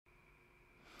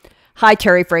Hi,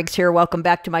 Terry Franks here. Welcome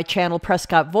back to my channel,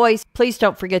 Prescott Voice. Please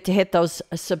don't forget to hit those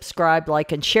subscribe,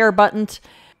 like, and share buttons.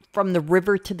 From the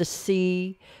river to the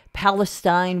sea,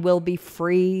 Palestine will be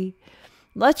free.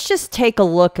 Let's just take a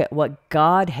look at what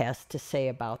God has to say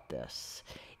about this.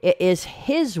 It is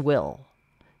His will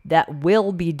that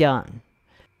will be done.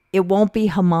 It won't be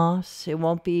Hamas. It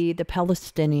won't be the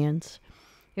Palestinians.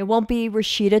 It won't be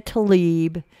Rashida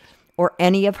Tlaib or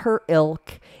any of her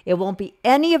ilk. It won't be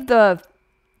any of the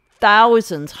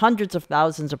thousands, hundreds of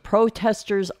thousands of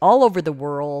protesters all over the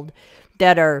world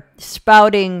that are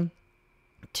spouting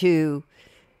to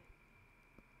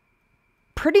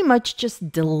pretty much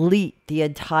just delete the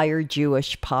entire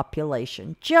Jewish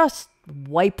population. Just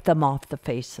wipe them off the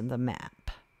face of the map.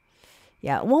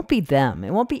 Yeah, it won't be them.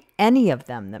 It won't be any of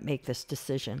them that make this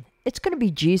decision. It's going to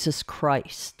be Jesus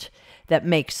Christ that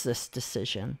makes this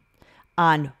decision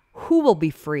on who will be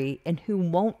free and who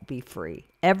won't be free.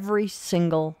 Every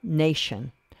single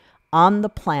nation on the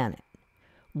planet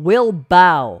will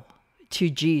bow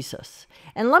to Jesus.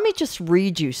 And let me just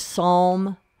read you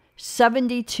Psalm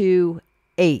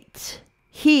 72:8.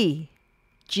 He,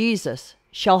 Jesus,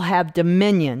 shall have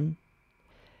dominion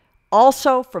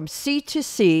also from sea to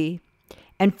sea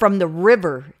and from the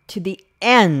river to the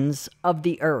ends of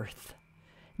the earth.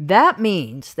 That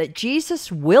means that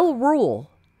Jesus will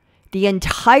rule the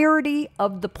entirety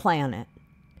of the planet.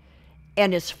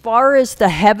 And as far as the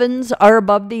heavens are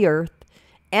above the earth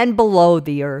and below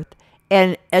the earth,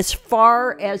 and as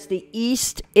far as the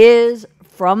east is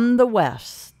from the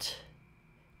west,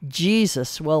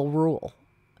 Jesus will rule.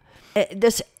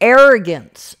 This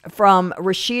arrogance from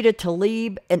Rashida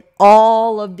Tlaib and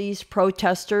all of these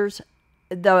protesters,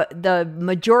 the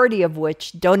majority of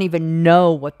which don't even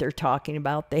know what they're talking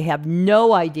about. They have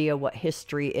no idea what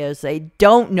history is. They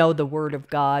don't know the Word of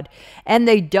God, and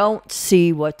they don't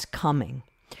see what's coming.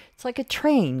 It's like a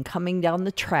train coming down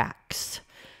the tracks,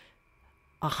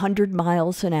 100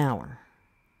 miles an hour,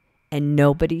 and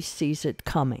nobody sees it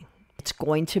coming. It's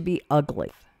going to be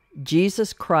ugly.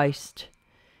 Jesus Christ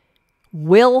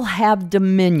will have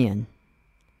dominion,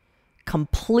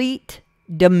 complete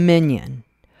dominion,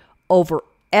 over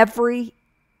every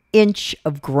inch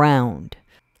of ground,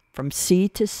 from sea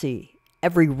to sea,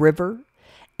 every river,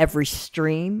 every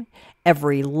stream,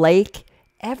 every lake,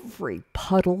 every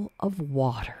puddle of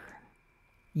water.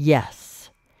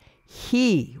 Yes,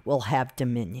 He will have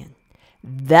dominion.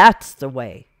 That's the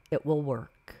way it will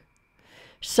work.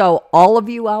 So all of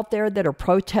you out there that are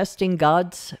protesting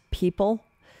God's people,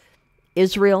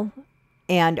 Israel,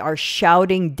 and are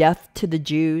shouting death to the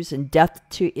Jews and death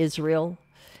to Israel,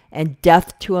 and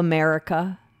death to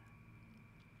America,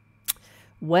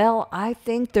 well, I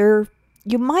think there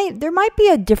might be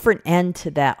a different end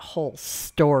to that whole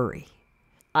story.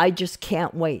 I just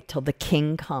can't wait till the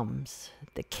King comes,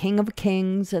 the King of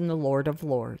Kings and the Lord of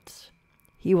Lords.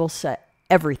 He will set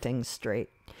everything straight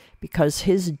because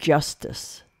His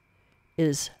justice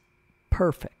is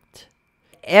perfect.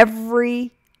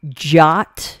 Every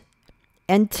jot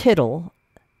and tittle,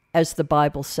 as the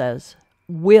Bible says,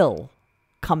 will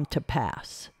come to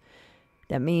pass.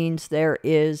 That means there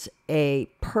is a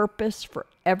purpose for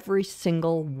every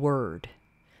single word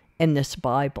in this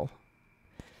Bible.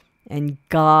 And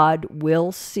God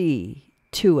will see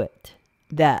to it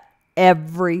that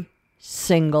every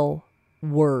single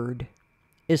word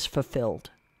is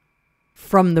fulfilled.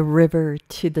 From the river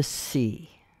to the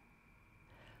sea.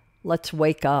 Let's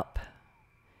wake up.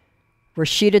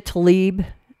 Rashida Tlaib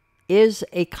is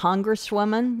a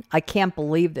congresswoman. I can't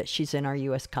believe that she's in our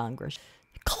U.S. Congress.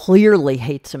 Clearly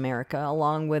hates America,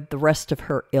 along with the rest of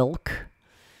her ilk.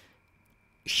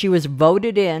 She was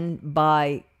voted in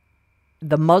by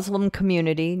the Muslim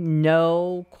community,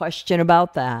 no question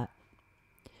about that.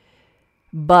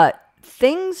 But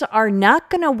things are not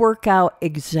going to work out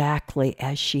exactly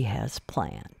as she has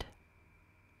planned.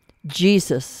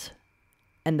 Jesus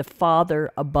and the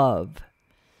Father above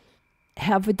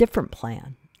have a different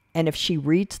plan. And if she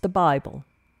reads the Bible,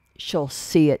 she'll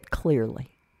see it clearly.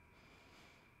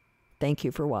 Thank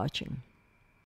you for watching.